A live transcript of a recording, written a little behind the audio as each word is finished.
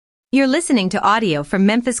You're listening to audio from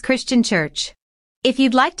Memphis Christian Church. If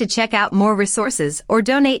you'd like to check out more resources or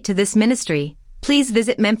donate to this ministry, please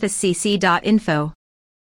visit memphiscc.info.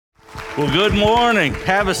 Well, good morning.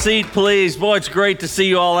 Have a seat, please. Boy, it's great to see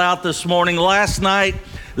you all out this morning. Last night,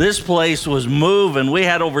 this place was moving. We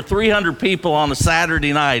had over 300 people on a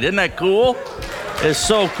Saturday night. Isn't that cool? It's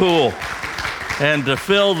so cool. And to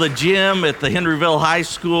fill the gym at the Henryville High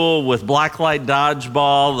School with blacklight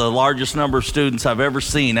dodgeball, the largest number of students I've ever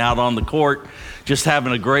seen out on the court, just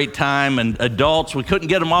having a great time. And adults, we couldn't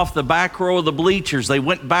get them off the back row of the bleachers. They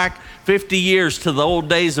went back 50 years to the old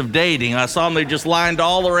days of dating. I saw them, they just lined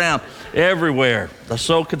all around everywhere. I was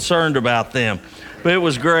so concerned about them. But it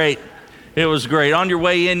was great. It was great. On your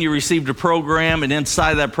way in, you received a program, and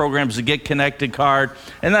inside that program is a Get Connected card.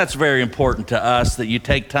 And that's very important to us that you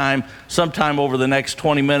take time, sometime over the next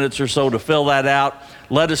 20 minutes or so, to fill that out.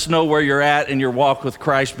 Let us know where you're at in your walk with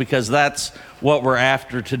Christ, because that's what we're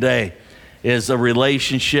after today, is a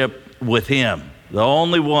relationship with Him, the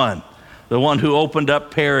only one, the one who opened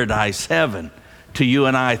up paradise, heaven, to you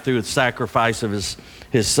and I through the sacrifice of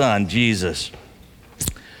His Son, Jesus.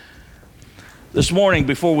 This morning,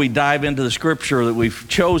 before we dive into the scripture that we've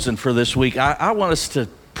chosen for this week, I want us to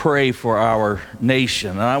pray for our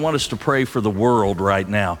nation, and I want us to pray for the world right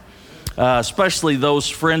now, especially those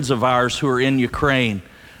friends of ours who are in Ukraine.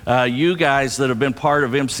 You guys that have been part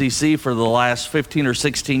of MCC for the last 15 or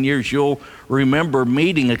 16 years, you'll remember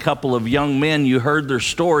meeting a couple of young men. You heard their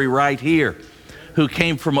story right here, who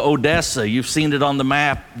came from Odessa. You've seen it on the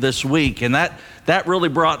map this week, and that really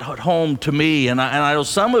brought home to me. And I know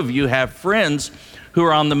some of you have friends who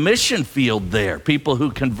are on the mission field there, people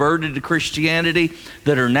who converted to Christianity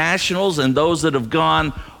that are nationals, and those that have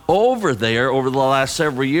gone over there over the last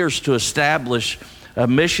several years to establish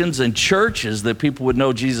missions and churches that people would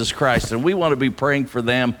know Jesus Christ. And we want to be praying for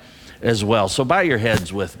them as well. So bow your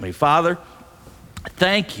heads with me. Father,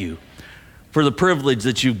 thank you for the privilege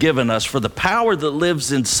that you've given us, for the power that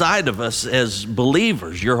lives inside of us as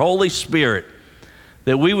believers, your Holy Spirit,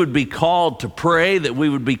 that we would be called to pray, that we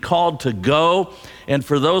would be called to go. And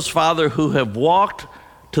for those, Father, who have walked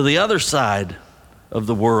to the other side of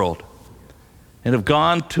the world and have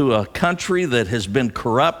gone to a country that has been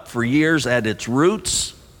corrupt for years at its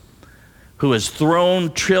roots, who has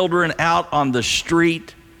thrown children out on the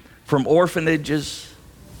street from orphanages,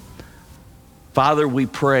 Father, we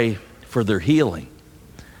pray for their healing.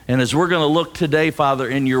 And as we're going to look today, Father,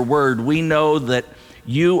 in your word, we know that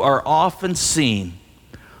you are often seen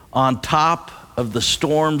on top of the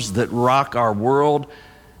storms that rock our world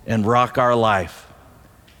and rock our life.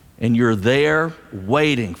 And you're there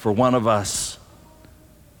waiting for one of us,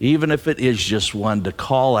 even if it is just one, to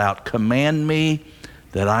call out, "Command me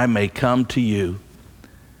that I may come to you."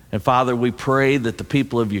 And Father, we pray that the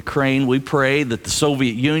people of Ukraine, we pray that the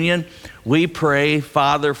Soviet Union, we pray,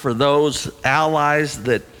 Father, for those allies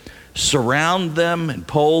that surround them in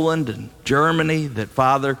Poland and Germany, that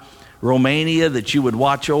Father, Romania, that you would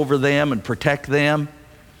watch over them and protect them.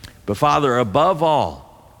 But Father, above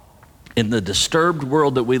all, in the disturbed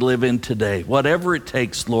world that we live in today, whatever it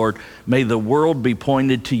takes, Lord, may the world be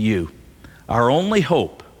pointed to you, our only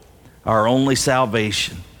hope, our only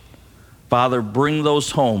salvation. Father, bring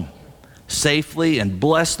those home safely and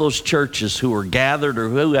bless those churches who are gathered or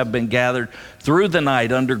who have been gathered through the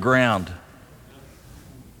night underground.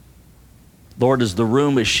 Lord, as the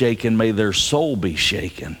room is shaken, may their soul be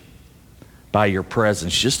shaken by your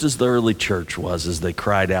presence, just as the early church was as they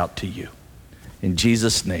cried out to you. In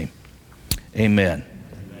Jesus' name, amen.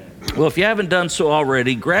 Well, if you haven't done so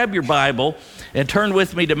already, grab your Bible and turn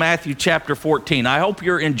with me to Matthew chapter 14. I hope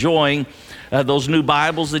you're enjoying those new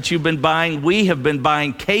Bibles that you've been buying. We have been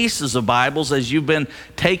buying cases of Bibles as you've been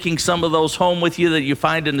taking some of those home with you that you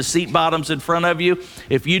find in the seat bottoms in front of you.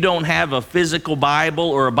 If you don't have a physical Bible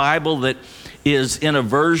or a Bible that is in a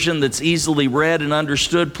version that's easily read and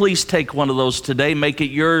understood, please take one of those today. Make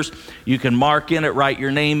it yours. You can mark in it, write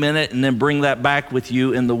your name in it, and then bring that back with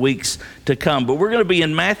you in the weeks to come. But we're going to be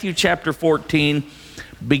in Matthew chapter 14,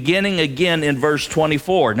 beginning again in verse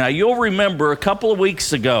 24. Now, you'll remember a couple of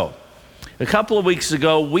weeks ago,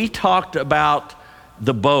 we talked about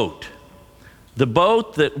the boat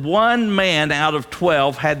that one man out of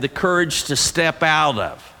 12 had the courage to step out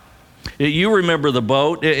of. You remember the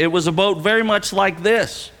boat. It was a boat very much like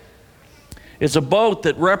this. It's a boat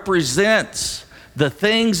that represents the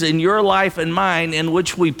things in your life and mine in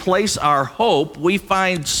which we place our hope. We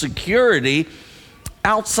find security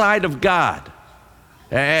outside of God.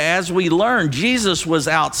 As we learned, Jesus was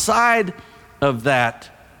outside of that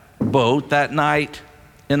boat that night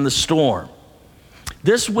in the storm.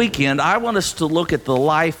 This weekend, I want us to look at the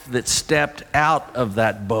life that stepped out of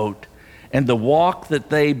that boat and the walk that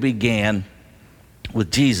they began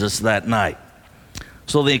with Jesus that night.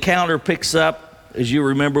 So the encounter picks up, as you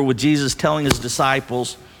remember, with Jesus telling his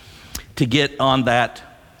disciples to get on that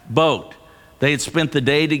boat. They had spent the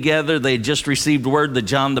day together. They had just received word that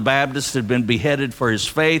John the Baptist had been beheaded for his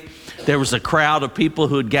faith. There was a crowd of people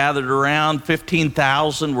who had gathered around.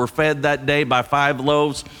 15,000 were fed that day by 5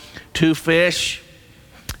 loaves, 2 fish.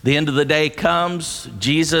 The end of the day comes.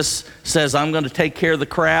 Jesus says, I'm going to take care of the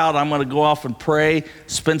crowd. I'm going to go off and pray,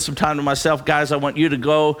 spend some time to myself. Guys, I want you to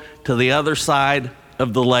go to the other side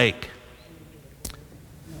of the lake.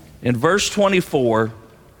 In verse 24,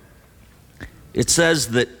 it says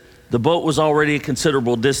that the boat was already a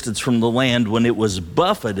considerable distance from the land when it was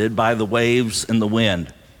buffeted by the waves and the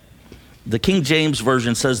wind. The King James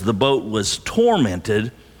Version says the boat was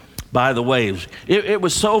tormented by the waves. It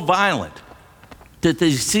was so violent that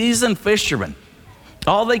the seasoned fishermen,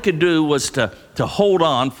 all they could do was to hold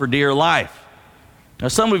on for dear life. Now,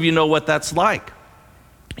 some of you know what that's like.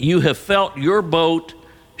 You have felt your boat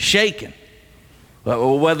shaken,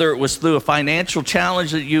 whether it was through a financial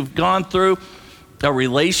challenge that you've gone through, a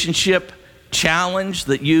relationship challenge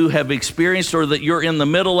that you have experienced or that you're in the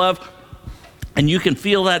middle of, and you can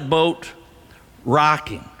feel that boat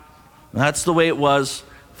rocking. That's the way it was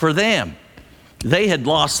for them. They had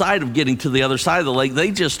lost sight of getting to the other side of the lake.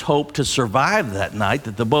 They just hoped to survive that night,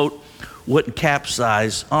 that the boat wouldn't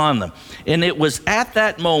capsize on them. And it was at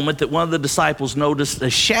that moment that one of the disciples noticed a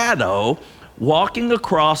shadow walking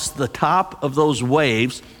across the top of those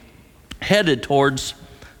waves headed towards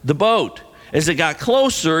the boat. As it got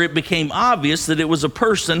closer, it became obvious that it was a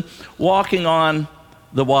person walking on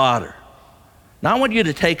the water. Now I want you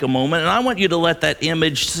to take a moment and I want you to let that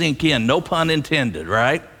image sink in. No pun intended,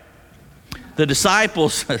 right? The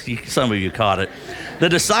disciples, some of you caught it. The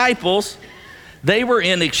disciples, they were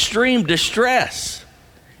in extreme distress.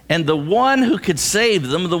 And the one who could save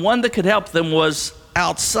them, the one that could help them, was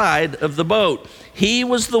outside of the boat. He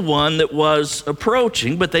was the one that was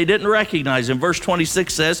approaching, but they didn't recognize him. Verse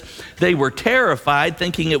 26 says, they were terrified,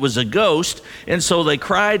 thinking it was a ghost, and so they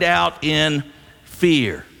cried out in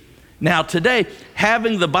fear. Now today,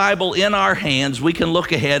 having the Bible in our hands, we can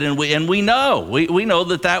look ahead and we know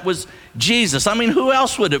that was Jesus. I mean, who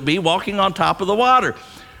else would it be walking on top of the water?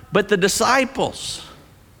 But the disciples,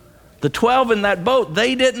 the 12 in that boat,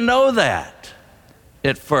 they didn't know that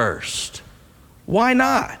at first. Why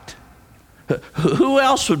not? Who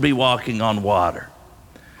else would be walking on water?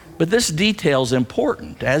 But this detail is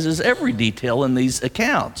important, as is every detail in these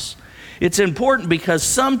accounts. It's important because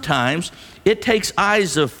sometimes it takes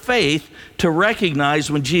eyes of faith to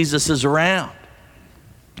recognize when Jesus is around.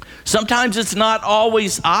 Sometimes it's not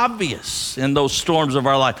always obvious in those storms of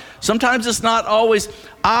our life. Sometimes it's not always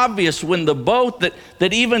obvious when the boat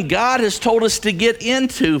that even God has told us to get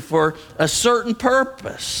into for a certain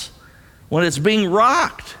purpose, when it's being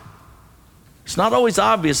rocked. It's not always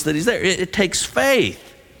obvious that he's there. It takes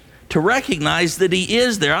faith to recognize that he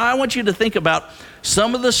is there. I want you to think about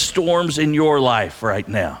some of the storms in your life right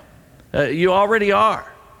now. You already are.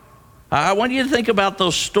 I want you to think about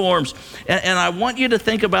those storms, and I want you to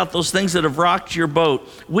think about those things that have rocked your boat.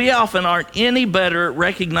 We often aren't any better at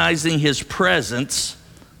recognizing his presence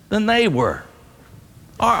than they were.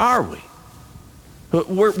 Are we?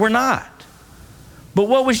 We're not. But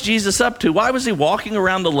what was Jesus up to? Why was he walking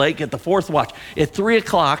around the lake at the fourth watch at 3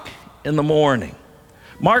 o'clock in the morning?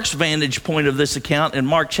 Mark's vantage point of this account in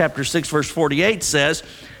Mark chapter 6, verse 48 says,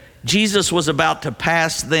 Jesus was about to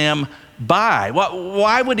pass them by.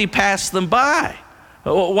 Why would he pass them by?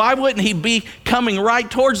 Why wouldn't he be coming right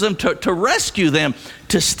towards them to rescue them,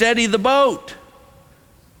 to steady the boat?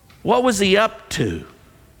 What was he up to?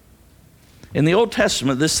 In the Old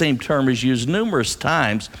Testament, this same term is used numerous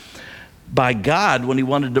times by God when he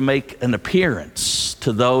wanted to make an appearance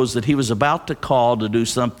to those that he was about to call to do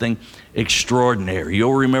something extraordinary.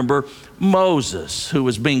 You'll remember Moses, who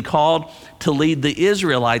was being called to lead the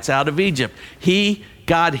Israelites out of Egypt.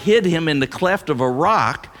 God hid him in the cleft of a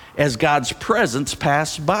rock as God's presence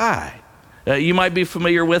passed by. You might be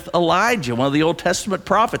familiar with Elijah, one of the Old Testament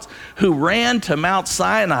prophets, who ran to Mount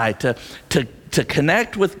Sinai to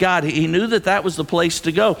connect with God. He knew that was the place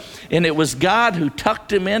to go. And it was God who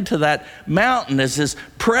tucked him into that mountain as his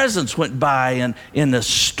presence went by, and in the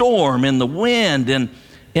storm, in the wind, and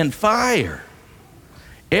in fire.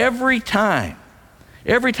 Every time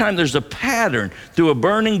there's a pattern through a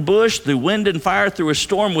burning bush, through wind and fire, through a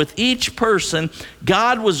storm, with each person,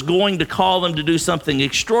 God was going to call them to do something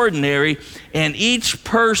extraordinary. And each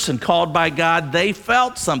person called by God, they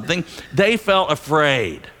felt something. They felt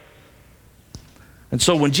afraid. And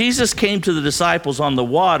so when Jesus came to the disciples on the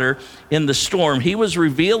water in the storm, he was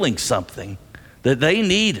revealing something that they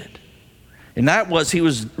needed. And that was, he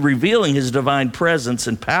was revealing his divine presence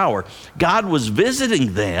and power. God was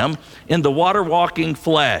visiting them in the water-walking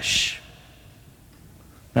flesh.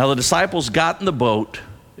 Now the disciples got in the boat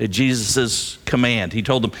at Jesus' command. He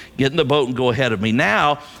told them, get in the boat and go ahead of me.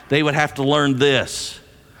 Now they would have to learn this.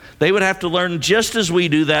 They would have to learn, just as we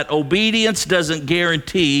do, that obedience doesn't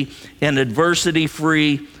guarantee an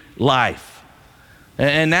adversity-free life.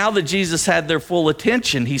 And now that Jesus had their full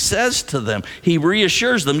attention, he says to them, he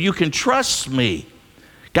reassures them, you can trust me.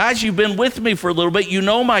 Guys, you've been with me for a little bit. You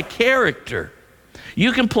know my character.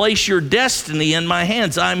 You can place your destiny in my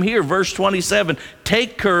hands. I'm here. Verse 27,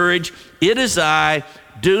 take courage. It is I.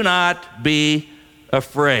 Do not be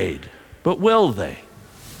afraid. But will they?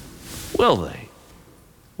 Will they?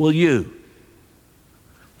 Will you?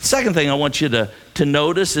 The second thing I want you to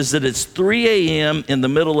notice is that it's 3 a.m. in the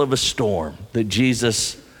middle of a storm that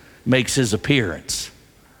Jesus makes his appearance.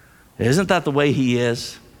 Isn't that the way he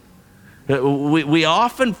is? We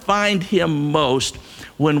often find him most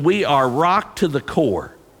when we are rocked to the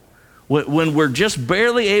core, when we're just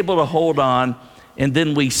barely able to hold on, and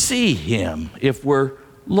then we see him if we're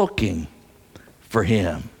looking for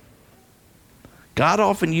him. God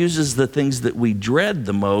often uses the things that we dread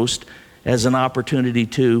the most as an opportunity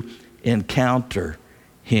to encounter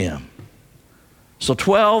him. So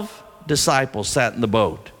 12 disciples sat in the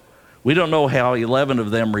boat. We don't know how 11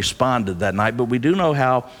 of them responded that night, but we do know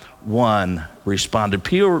how one responded.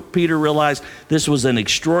 Peter realized this was an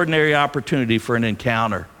extraordinary opportunity for an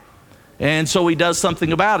encounter. And so he does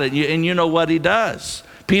something about it. And you know what he does.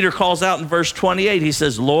 Peter calls out in verse 28. He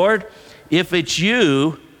says, Lord, if it's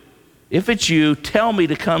you, tell me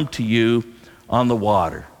to come to you on the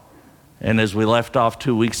water. And as we left off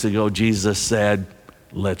 2 weeks ago, Jesus said,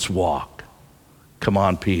 let's walk. Come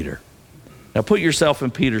on, Peter. Now put yourself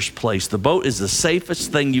in Peter's place. The boat is the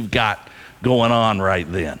safest thing you've got going on right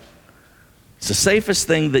then. It's the safest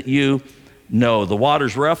thing that you know. The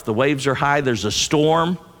water's rough, the waves are high, there's a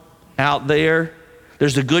storm out there.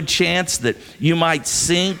 There's a good chance that you might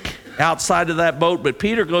sink outside of that boat, but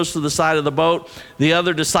Peter goes to the side of the boat. The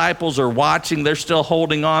other disciples are watching. They're still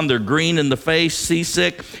holding on. They're green in the face,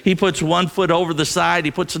 seasick. He puts one foot over the side.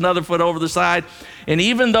 He puts another foot over the side. And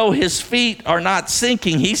even though his feet are not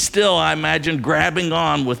sinking, he's still, I imagine, grabbing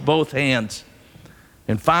on with both hands.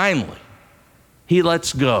 And finally, he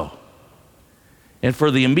lets go. And for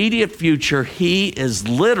the immediate future, he is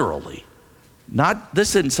literally,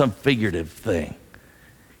 this isn't some figurative thing.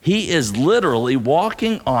 He is literally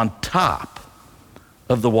walking on top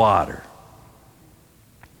of the water.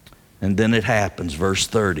 And then it happens, verse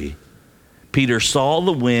 30. Peter saw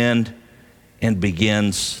the wind and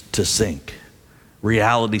begins to sink.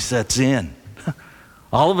 Reality sets in.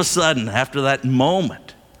 All of a sudden, after that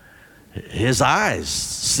moment, his eyes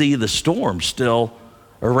see the storm still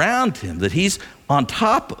around him, that he's on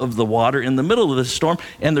top of the water in the middle of the storm,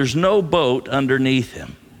 and there's no boat underneath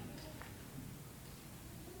him.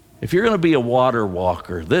 If you're going to be a water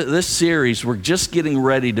walker, this series, we're just getting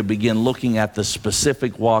ready to begin looking at the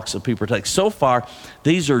specific walks that people take. So far,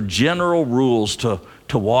 these are general rules to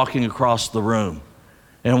walking across the room.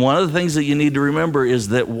 And one of the things that you need to remember is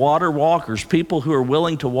that water walkers, people who are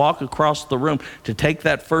willing to walk across the room, to take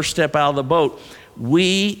that first step out of the boat,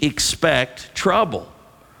 we expect trouble.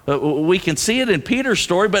 We can see it in Peter's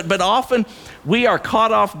story, but often we are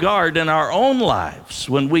caught off guard in our own lives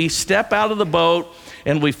when we step out of the boat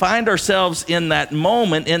and we find ourselves in that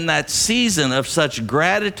moment, in that season of such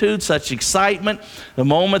gratitude, such excitement, the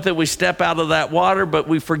moment that we step out of that water, but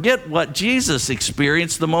we forget what Jesus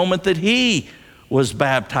experienced the moment that he was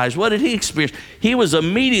baptized. What did he experience? He was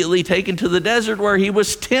immediately taken to the desert where he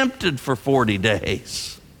was tempted for 40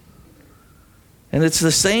 days. And it's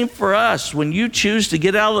the same for us. When you choose to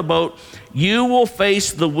get out of the boat, you will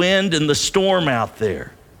face the wind and the storm out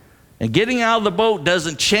there. And getting out of the boat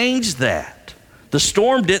doesn't change that. The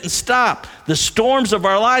storm didn't stop. The storms of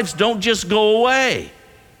our lives don't just go away.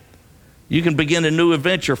 You can begin a new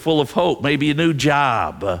adventure full of hope, maybe a new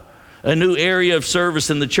job, a new area of service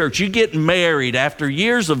in the church. You get married after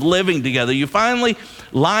years of living together. You finally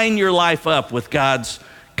line your life up with God's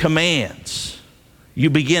commands. You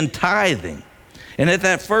begin tithing. And at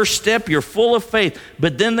that first step, you're full of faith.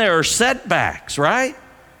 But then there are setbacks, right?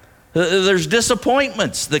 There's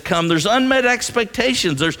disappointments that come. There's unmet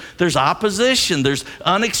expectations. There's opposition. There's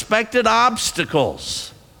unexpected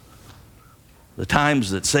obstacles. The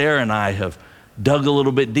times that Sarah and I have dug a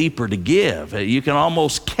little bit deeper to give, you can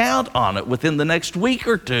almost count on it within the next week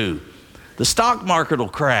or two. The stock market will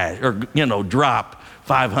crash or, drop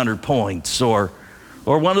 500 points, or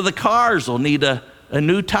Or one of the cars will need a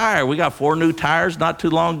new tire. We got 4 new tires not too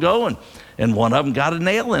long ago, and one of them got a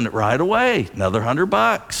nail in it right away. Another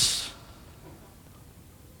 $100.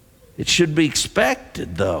 It should be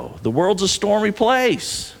expected, though. The world's a stormy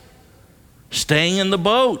place. Staying in the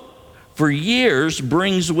boat for years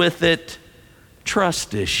brings with it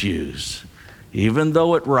trust issues, even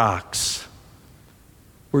though it rocks.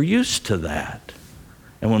 We're used to that.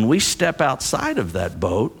 And when we step outside of that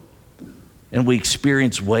boat and we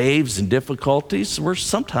experience waves and difficulties, we're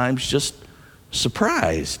sometimes just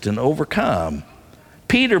surprised and overcome.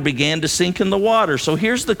 Peter began to sink in the water. So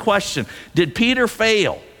here's the question. Did Peter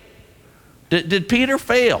fail? Did Peter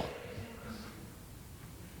fail?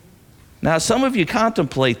 Now, some of you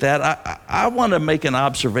contemplate that. I want to make an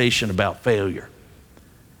observation about failure.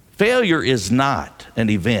 Failure is not an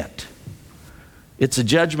event. It's a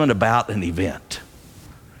judgment about an event.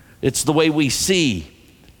 It's the way we see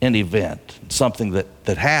an event, something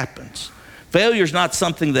that happens. Failure is not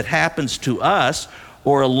something that happens to us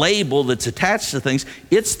or a label that's attached to things.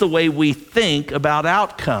 It's the way we think about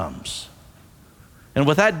outcomes. And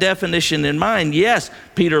with that definition in mind, yes,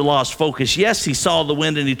 Peter lost focus. Yes, he saw the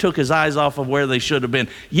wind and he took his eyes off of where they should have been.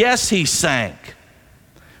 Yes, he sank.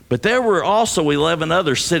 But there were also 11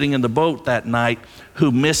 others sitting in the boat that night who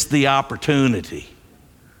missed the opportunity.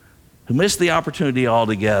 Who missed the opportunity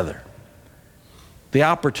altogether. The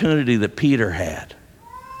opportunity that Peter had.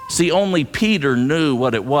 See, only Peter knew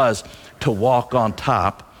what it was to walk on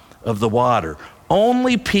top of the water.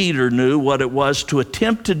 Only Peter knew what it was to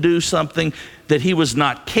attempt to do something that he was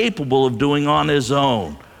not capable of doing on his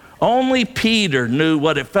own. Only Peter knew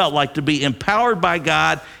what it felt like to be empowered by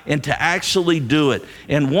God and to actually do it.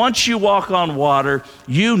 And once you walk on water,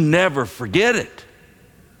 you never forget it.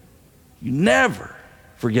 You never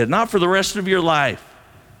forget it, not for the rest of your life.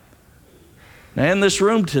 Now, in this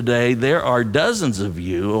room today, there are dozens of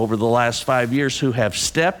you over the last 5 years who have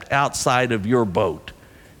stepped outside of your boat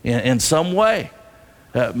in some way.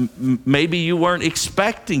 Maybe you weren't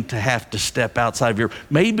expecting to have to step outside of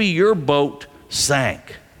maybe your boat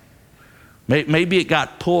sank. Maybe it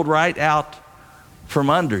got pulled right out from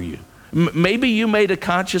under you. Maybe you made a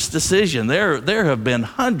conscious decision. There have been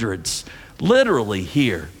hundreds, literally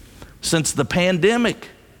here, since the pandemic,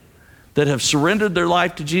 that have surrendered their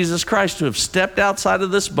life to Jesus Christ, who have stepped outside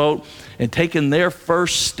of this boat and taken their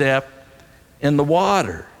first step in the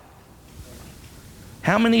water.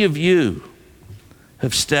 How many of you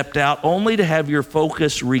have stepped out only to have your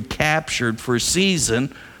focus recaptured for a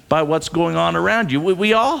season by what's going on around you?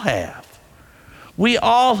 We all have. We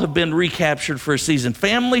all have been recaptured for a season.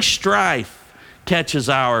 Family strife catches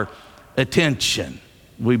our attention.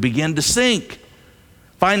 We begin to sink.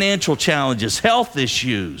 Financial challenges, health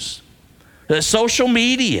issues, social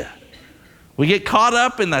media. We get caught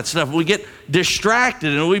up in that stuff. We get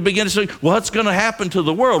distracted and we begin to say, what's going to happen to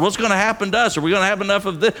the world? What's going to happen to us? Are we going to have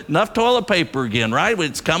enough toilet paper again, right?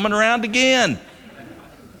 It's coming around again.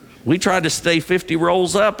 We try to stay 50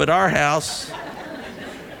 rolls up at our house.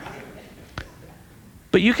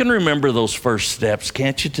 But you can remember those first steps,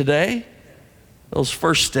 can't you, today? Those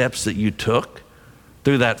first steps that you took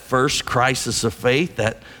through that first crisis of faith,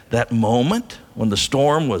 that moment when the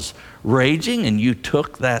storm was raging and you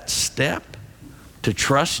took that step to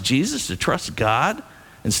trust Jesus, to trust God,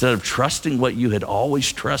 instead of trusting what you had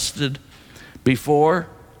always trusted before.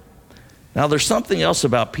 Now, there's something else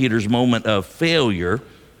about Peter's moment of failure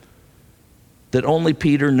that only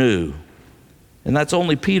Peter knew. And that's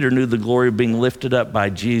only Peter knew the glory of being lifted up by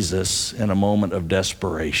Jesus in a moment of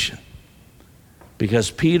desperation. Because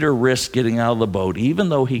Peter risked getting out of the boat, even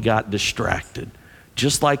though he got distracted,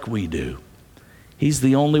 just like we do. He's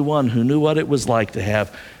the only one who knew what it was like to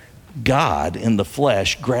have God in the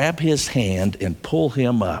flesh grab his hand and pull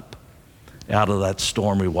him up out of that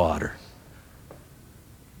stormy water.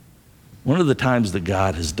 One of the times that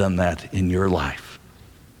God has done that in your life,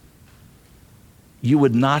 you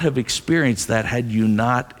would not have experienced that had you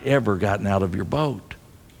not ever gotten out of your boat.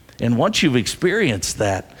 And once you've experienced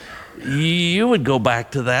that, you would go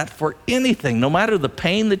back to that for anything, no matter the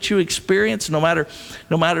pain that you experience, no matter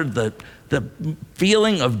the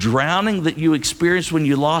feeling of drowning that you experienced when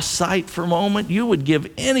you lost sight for a moment. You would give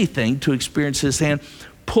anything to experience his hand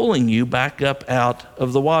pulling you back up out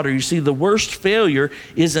of the water. You see, the worst failure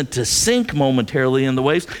isn't to sink momentarily in the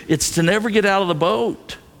waves, it's to never get out of the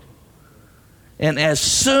boat. And as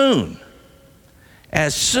soon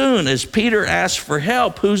as Peter asks for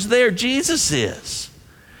help, who's there? Jesus is.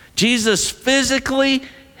 Jesus physically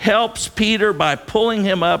helps Peter by pulling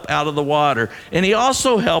him up out of the water. And he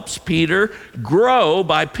also helps Peter grow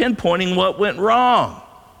by pinpointing what went wrong.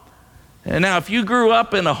 And now, if you grew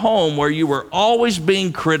up in a home where you were always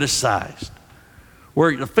being criticized,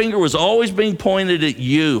 where the finger was always being pointed at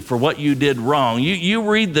you for what you did wrong, you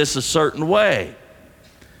read this a certain way.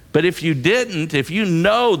 But if you didn't, if you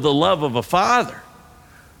know the love of a father,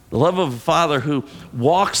 the love of a father who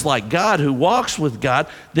walks like God, who walks with God,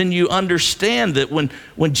 then you understand that when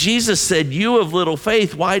Jesus said, "You of little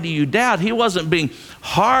faith, why do you doubt?" He wasn't being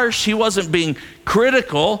harsh. He wasn't being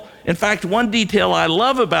critical. In fact, one detail I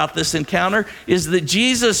love about this encounter is that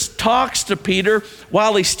Jesus talks to Peter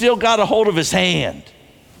while he still got a hold of his hand.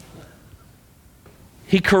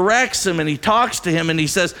 He corrects him and he talks to him and he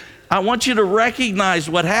says, "I want you to recognize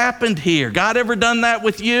what happened here. God ever done that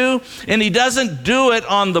with you?" And he doesn't do it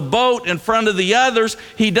on the boat in front of the others.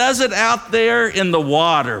 He does it out there in the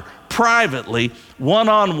water, privately,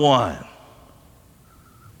 one-on-one.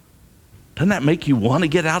 Doesn't that make you want to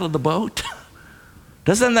get out of the boat?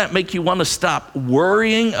 Doesn't that make you want to stop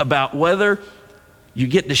worrying about whether you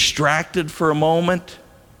get distracted for a moment?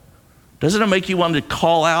 Doesn't it make you want to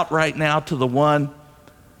call out right now to the one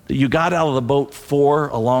that you got out of the boat for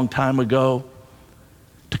a long time ago,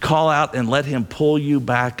 to call out and let him pull you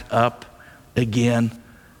back up again?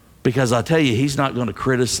 Because I'll tell you, he's not going to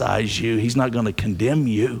criticize you. He's not going to condemn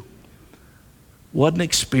you. What an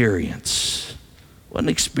experience. What an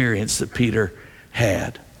experience that Peter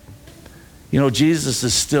had. You know, Jesus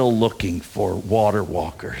is still looking for water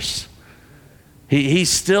walkers. He's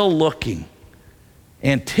still looking,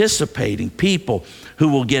 anticipating people who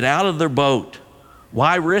will get out of their boat.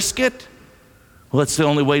 Why risk it? Well, it's the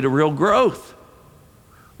only way to real growth.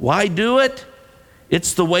 Why do it?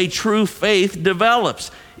 It's the way true faith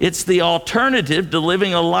develops. It's the alternative to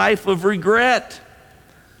living a life of regret.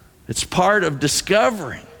 It's part of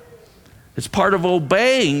discovering. It's part of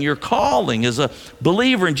obeying your calling as a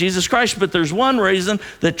believer in Jesus Christ. But there's one reason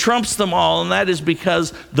that trumps them all, and that is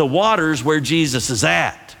because the water's where Jesus is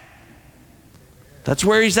at. That's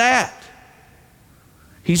where he's at.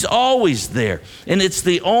 He's always there. And it's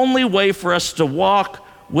the only way for us to walk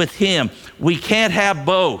with him. We can't have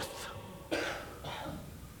both.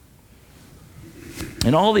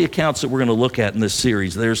 In all the accounts that we're going to look at in this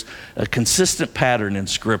series, there's a consistent pattern in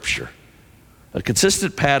Scripture. A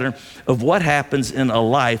consistent pattern of what happens in a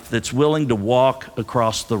life that's willing to walk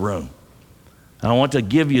across the room. And I want to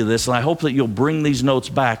give you this, and I hope that you'll bring these notes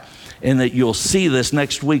back and that you'll see this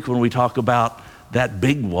next week when we talk about that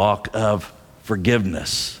big walk of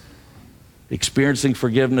forgiveness. Experiencing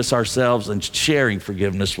forgiveness ourselves and sharing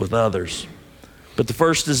forgiveness with others. But the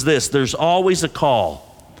first is this: there's always a call.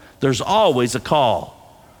 There's always a call.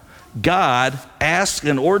 God asks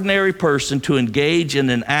an ordinary person to engage in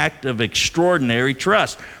an act of extraordinary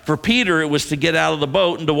trust. For Peter, it was to get out of the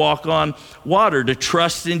boat and to walk on water, to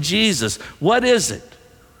trust in Jesus. What is it?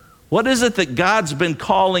 What is it that God's been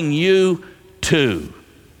calling you to?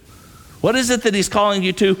 What is it that he's calling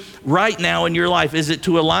you to right now in your life? Is it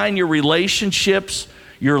to align your relationships,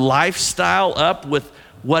 your lifestyle up with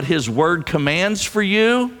what his word commands for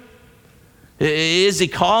you? Is he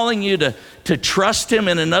calling you to trust him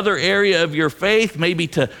in another area of your faith, maybe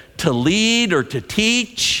to lead or to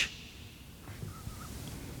teach?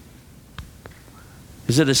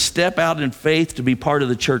 Is it a step out in faith to be part of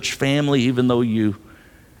the church family, even though you'd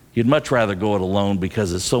much rather go it alone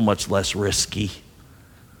because it's so much less risky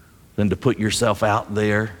than to put yourself out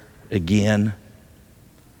there again?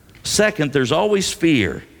 Second, there's always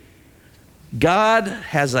fear. God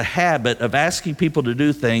has a habit of asking people to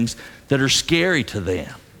do things that are scary to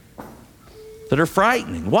them, that are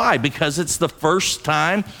frightening. Why? Because it's the first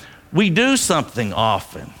time we do something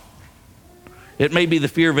often. It may be the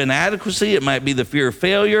fear of inadequacy. It might be the fear of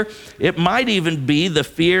failure. It might even be the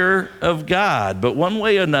fear of God. But one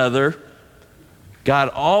way or another, God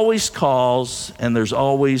always calls, and there's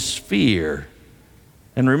always fear.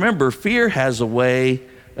 And remember, fear has a way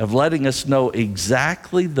of letting us know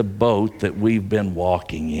exactly the boat that we've been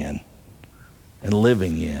walking in and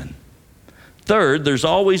living in. Third, there's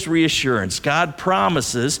always reassurance. God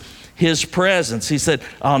promises his presence. He said,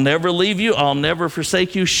 "I'll never leave you. I'll never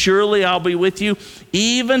forsake you. Surely I'll be with you,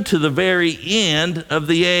 even to the very end of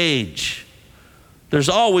the age." There's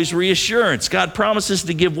always reassurance. God promises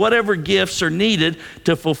to give whatever gifts are needed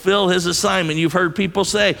to fulfill his assignment. You've heard people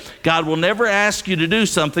say, God will never ask you to do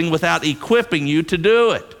something without equipping you to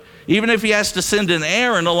do it. Even if he has to send an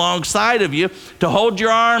Aaron alongside of you to hold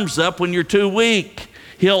your arms up when you're too weak,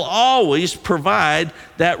 he'll always provide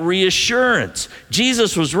that reassurance.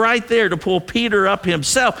 Jesus was right there to pull Peter up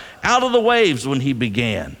himself out of the waves when he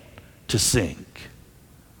began to sink.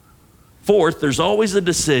 Fourth, there's always a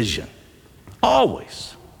decision.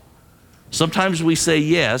 Always. Sometimes we say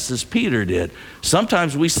yes, as Peter did.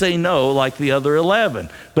 Sometimes we say no, like the other 11.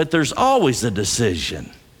 But there's always a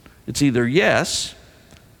decision. It's either yes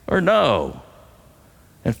or no.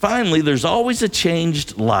 And finally, there's always a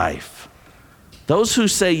changed life. Those who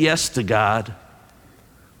say yes to God,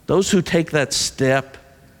 those who take that step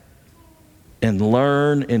and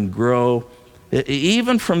learn and grow,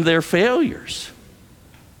 even from their failures,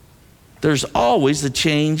 there's always a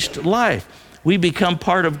changed life. We become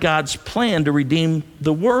part of God's plan to redeem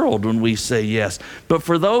the world when we say yes. But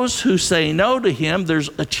for those who say no to him, there's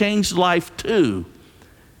a changed life too.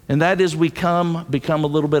 And that is we become a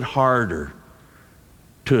little bit harder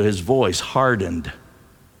to his voice, hardened.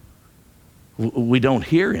 We don't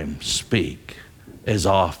hear him speak as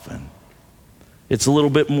often. It's a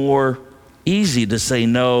little bit more easy to say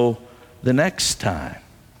no the next time.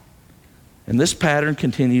 And this pattern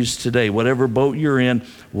continues today. Whatever boat you're in,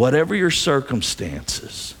 whatever your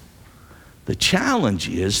circumstances, the challenge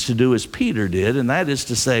is to do as Peter did, and that is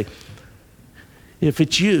to say, if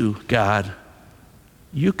it's you, God,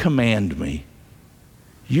 you command me.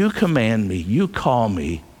 You command me. You call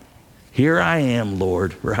me. Here I am,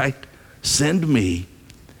 Lord, right? Send me,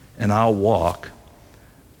 and I'll walk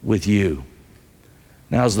with you.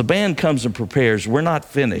 Now, as the band comes and prepares, we're not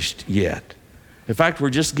finished yet. In fact, we're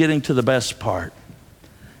just getting to the best part.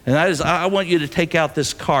 And that is, I want you to take out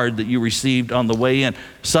this card that you received on the way in.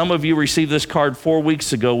 Some of you received this card 4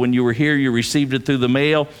 weeks ago when you were here. You received it through the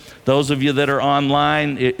mail. Those of you that are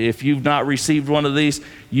online, if you've not received one of these,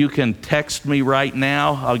 you can text me right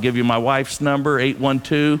now. I'll give you my wife's number,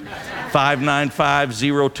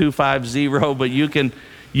 812-595-0250. But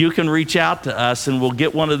you can reach out to us and we'll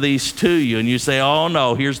get one of these to you. And you say, oh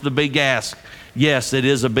no, here's the big ask. Yes, it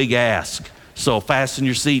is a big ask. So fasten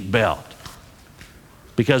your seat belt,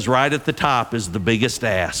 because right at the top is the biggest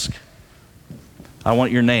ask. I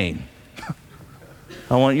want your name.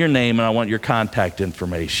 I want your name and I want your contact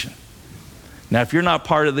information. Now, if you're not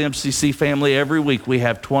part of the MCC family, every week we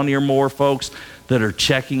have 20 or more folks that are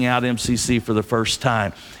checking out MCC for the first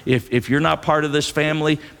time. If you're not part of this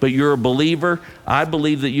family, but you're a believer, I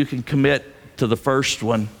believe that you can commit to the first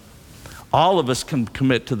one. All of us can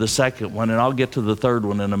commit to the second one, and I'll get to the third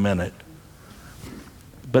one in a minute.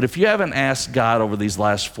 But if you haven't asked God over these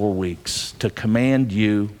last 4 weeks to command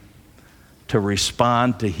you to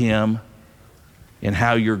respond to him in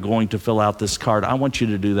how you're going to fill out this card, I want you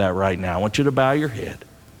to do that right now. I want you to bow your head.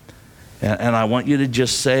 And I want you to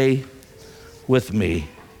just say with me,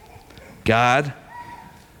 God,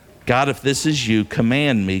 if this is you,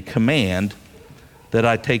 command that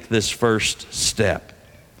I take this first step.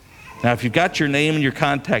 Now, if you've got your name and your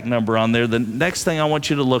contact number on there, the next thing I want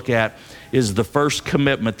you to look at is the first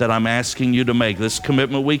commitment that I'm asking you to make. This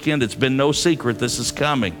commitment weekend, it's been no secret this is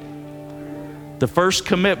coming. The first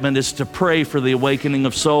commitment is to pray for the awakening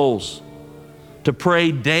of souls, to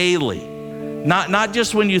pray daily. Not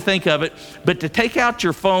just when you think of it, but to take out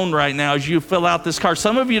your phone right now as you fill out this card.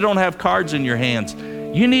 Some of you don't have cards in your hands.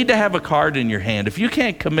 You need to have a card in your hand. If you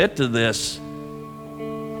can't commit to this,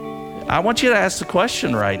 I want you to ask the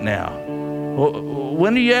question right now.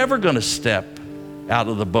 When are you ever going to step out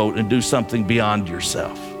of the boat and do something beyond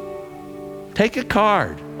yourself? Take a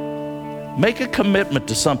card. Make a commitment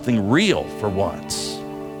to something real for once.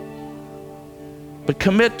 But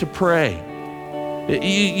commit to pray.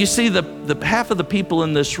 You see, the half of the people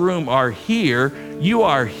in this room are here. You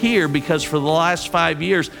are here because for the last 5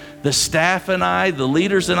 years, the staff and I, the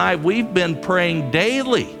leaders and I, we've been praying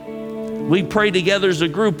daily. We pray together as a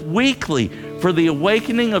group weekly for the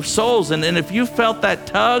awakening of souls. And if you felt that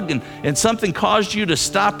tug and something caused you to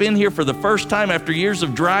stop in here for the first time after years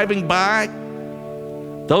of driving by,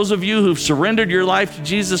 those of you who've surrendered your life to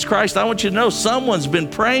Jesus Christ, I want you to know someone's been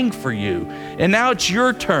praying for you. And now it's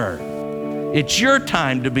your turn. It's your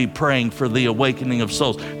time to be praying for the awakening of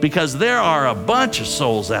souls, because there are a bunch of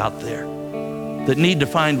souls out there that need to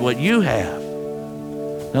find what you have.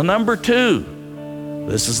 Now, number 2,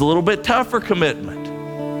 this is a little bit tougher commitment,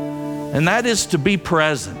 and that is to be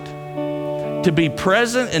present. To be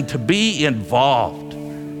present and to be involved.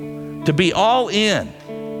 To be all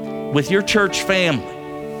in with your church family.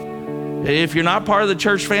 If you're not part of the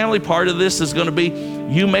church family, part of this is going to be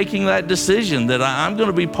you making that decision that I'm going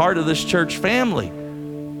to be part of this church family.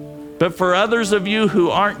 But for others of you who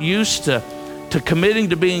aren't used to committing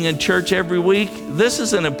to being in church every week, this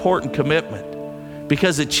is an important commitment,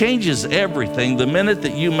 because it changes everything the minute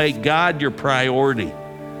that you make God your priority,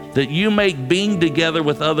 that you make being together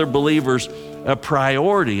with other believers a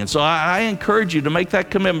priority. And so I encourage you to make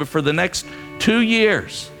that commitment for the next 2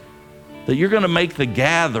 years, that you're going to make the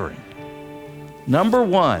gathering, number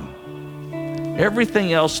 1,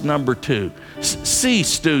 Everything else, number two. See,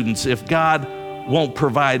 students, if God won't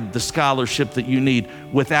provide the scholarship that you need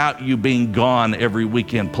without you being gone every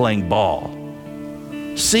weekend playing ball.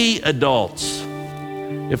 See, adults,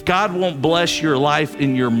 if God won't bless your life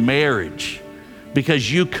in your marriage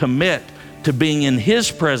because you commit to being in His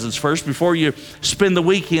presence first before you spend the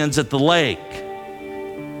weekends at the lake.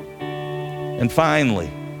 And finally,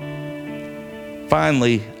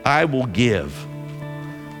 I will give.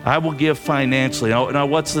 I will give financially. Now,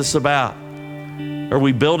 what's this about? Are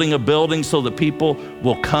we building a building so that people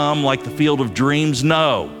will come like the Field of Dreams?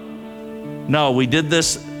 No, we did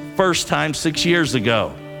this first time 6 years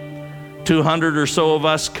ago. 200 or so of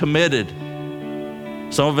us committed.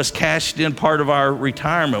 Some of us cashed in part of our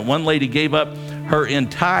retirement. One lady gave up her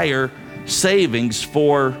entire savings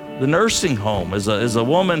for the nursing home as a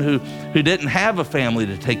woman who didn't have a family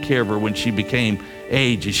to take care of her when she became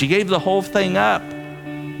aged. She gave the whole thing up.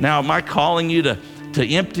 Now, am I calling you to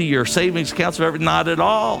empty your savings accounts of everything? Not at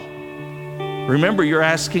all. Remember, you're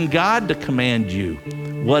asking God to command you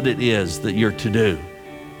what it is that you're to do.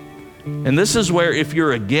 And this is where, if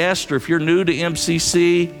you're a guest or if you're new to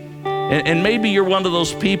MCC, and maybe you're one of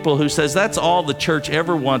those people who says, that's all the church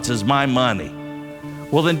ever wants is my money.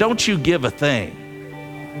 Well, then don't you give a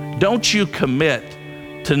thing. Don't you commit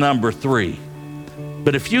to number 3.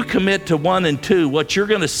 But if you commit to 1 and 2, what you're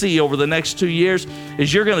going to see over the next 2 years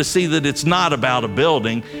is you're going to see that it's not about a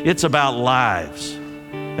building, it's about lives.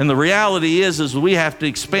 And the reality is we have to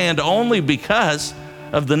expand only because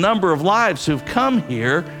of the number of lives who've come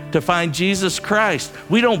here to find Jesus Christ.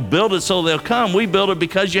 We don't build it so they'll come. We build it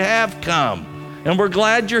because you have come. And we're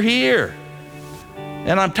glad you're here.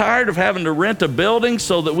 And I'm tired of having to rent a building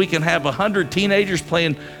so that we can have 100 teenagers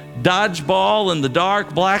playing dodgeball in the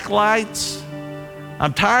dark black lights.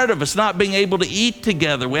 I'm tired of us not being able to eat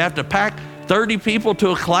together. We have to pack 30 people to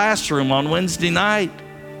a classroom on Wednesday night.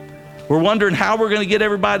 We're wondering how we're going to get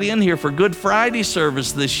everybody in here for Good Friday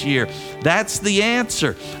service this year. That's the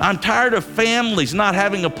answer. I'm tired of families not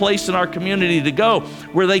having a place in our community to go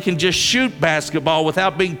where they can just shoot basketball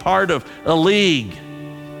without being part of a league,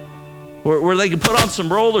 where they can put on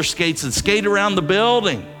some roller skates and skate around the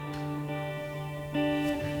building.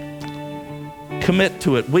 Commit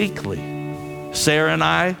to it weekly. Sarah and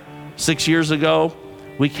I, 6 years ago,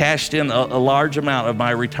 we cashed in a large amount of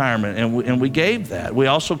my retirement, and we gave that. We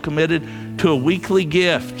also committed to a weekly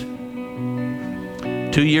gift. 2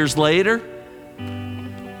 years later,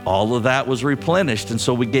 all of that was replenished, and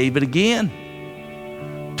so we gave it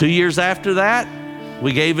again. 2 years after that,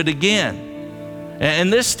 we gave it again.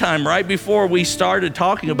 And this time, right before we started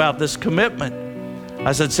talking about this commitment,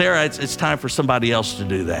 I said, Sarah, it's time for somebody else to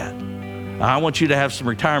do that. I want you to have some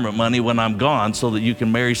retirement money when I'm gone so that you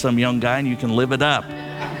can marry some young guy and you can live it up.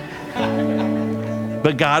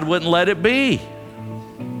 But God wouldn't let it be.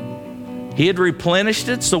 He had replenished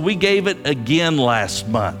it, so we gave it again last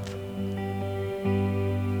month.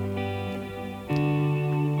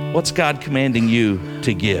 What's God commanding you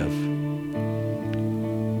to give?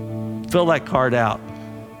 Fill that card out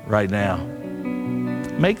right now.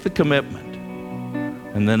 Make the commitment.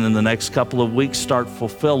 And then in the next couple of weeks, start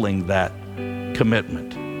fulfilling that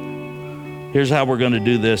commitment. Here's how we're going to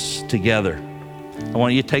do this together. I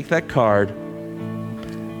want you to take that card,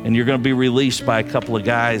 and you're going to be released by a couple of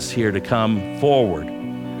guys here to come forward.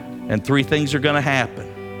 And 3 things are going to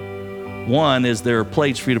happen. One is there are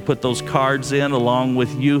plates for you to put those cards in, along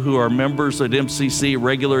with you who are members at MCC,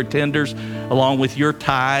 regular attenders, along with your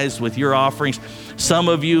tithes, with your offerings. Some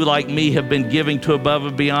of you, like me, have been giving to Above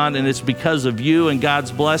and Beyond, and it's because of you and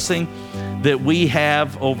God's blessing that we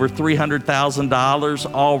have over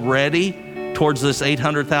 $300,000 already towards this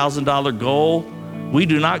 $800,000 goal. We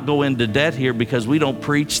do not go into debt here because we don't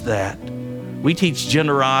preach that. We teach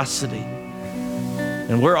generosity.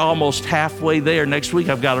 And we're almost halfway there. Next week,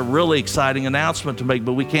 I've got a really exciting announcement to make,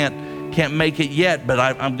 but we can't make it yet. But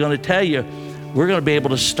I'm going to tell you, we're going to be able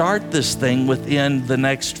to start this thing within the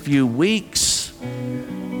next few weeks.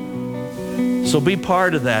 So be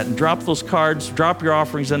part of that and drop those cards, drop your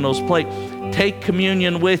offerings in those plates. Take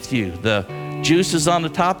communion with you. The juice is on the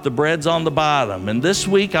top, the bread's on the bottom. And this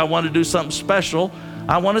week, I want to do something special.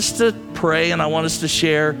 I want us to pray and I want us to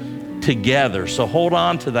share together. So hold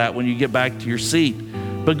on to that when you get back to your seat.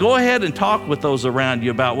 But go ahead and talk with those around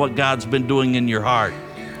you about what God's been doing in your heart,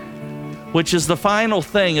 which is the final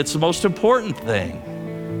thing. It's the most important thing.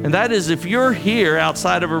 And that is, if you're here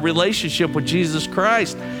outside of a relationship with Jesus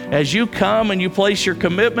Christ, as you come and you place your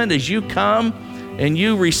commitment, as you come and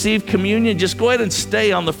you receive communion, just go ahead and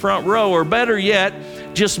stay on the front row. Or better yet,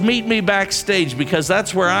 just meet me backstage, because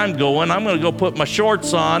that's where I'm going. I'm going to go put my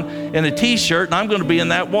shorts on and a t-shirt, and I'm going to be in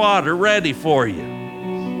that water ready for you.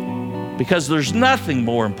 Because there's nothing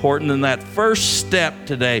more important than that first step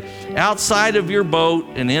today, outside of your boat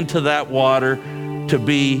and into that water, to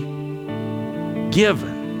be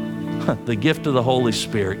given the gift of the Holy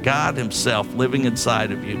Spirit, God himself living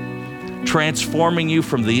inside of you, transforming you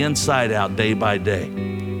from the inside out day by day.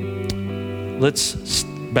 Let's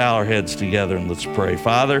bow our heads together and let's pray.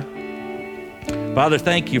 Father,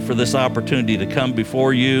 thank you for this opportunity to come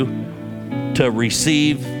before you to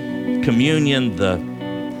receive communion,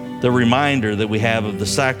 the reminder that we have of the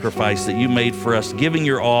sacrifice that you made for us, giving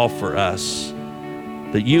your all for us,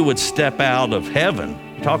 that you would step out of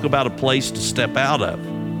heaven. Talk about a place to step out of.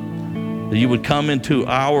 That you would come into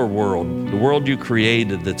our world, the world you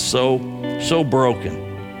created that's so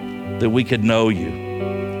broken, that we could know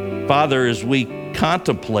you. Father, as we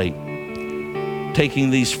contemplate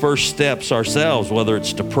taking these first steps ourselves, whether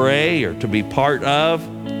it's to pray or to be part of,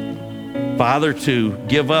 Father, to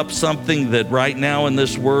give up something that right now in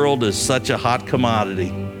this world is such a hot commodity,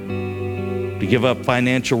 to give up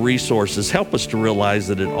financial resources, help us to realize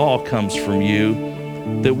that it all comes from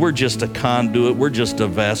you, that we're just a conduit, we're just a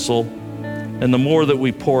vessel. And the more that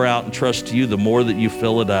we pour out and trust you, the more that you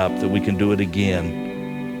fill it up, that we can do it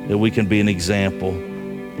again, that we can be an example.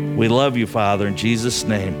 We love you, Father, in Jesus'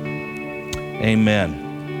 name,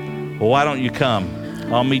 amen. Well, why don't you come?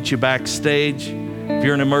 I'll meet you backstage. If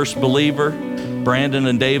you're an immersed believer, Brandon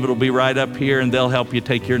and David will be right up here, and they'll help you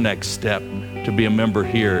take your next step to be a member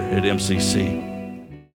here at MCC.